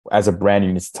as a brand,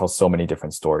 you need to tell so many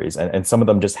different stories. And some of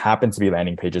them just happen to be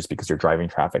landing pages because you're driving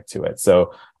traffic to it.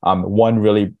 So one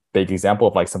really big example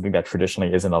of like something that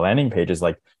traditionally isn't a landing page is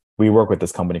like, we work with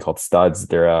this company called Studs.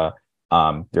 They're a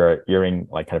earring,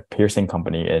 like kind of piercing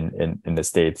company in the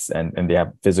States, and they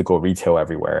have physical retail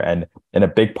everywhere. And a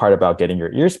big part about getting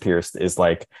your ears pierced is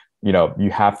like, you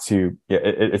have to,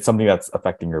 it's something that's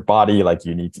affecting your body. Like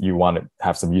you want to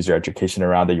have some user education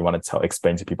around it. You want to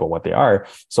explain to people what they are.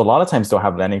 So a lot of times they'll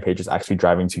have landing pages actually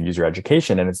driving to user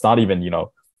education. And it's not even,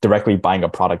 directly buying a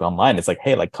product online. It's like,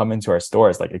 hey, like come into our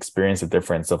stores, like experience the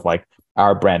difference of like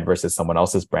our brand versus someone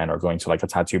else's brand, or going to like a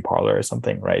tattoo parlor or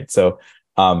something. Right. So,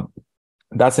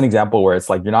 that's an example where it's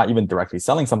like, you're not even directly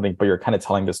selling something, but you're kind of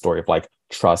telling the story of like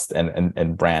trust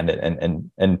and brand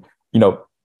and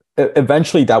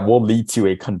eventually that will lead to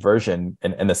a conversion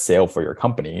and a sale for your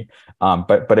company.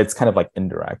 But it's kind of like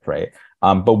indirect, right?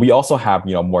 But we also have,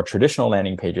 more traditional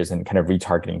landing pages and kind of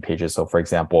retargeting pages. So for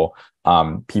example,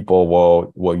 people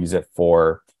will use it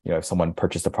for, if someone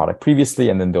purchased a product previously,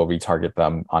 and then they'll retarget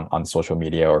them on social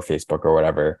media or Facebook or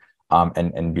whatever.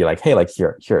 And be like, hey, like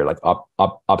here, like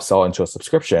upsell into a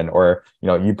subscription, or,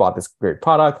 you bought this great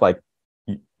product, like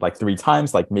 3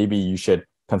 times, like maybe you should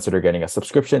consider getting a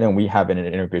subscription. And we have an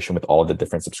integration with all of the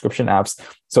different subscription apps.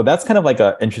 So that's kind of like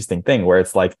an interesting thing where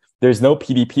it's like, there's no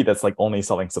PDP that's like only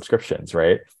selling subscriptions,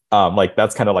 right? Like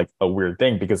that's kind of like a weird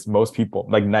thing, because most people,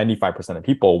 like 95% of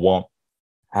people won't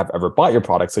have ever bought your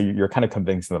product. So you're kind of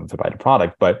convincing them to buy the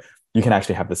product, but you can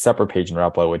actually have the separate page in your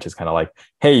upload, which is kind of like,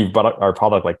 hey, you've bought our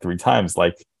product like 3 times,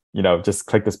 like, just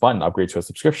click this button, upgrade to a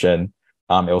subscription.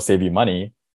 It will save you money.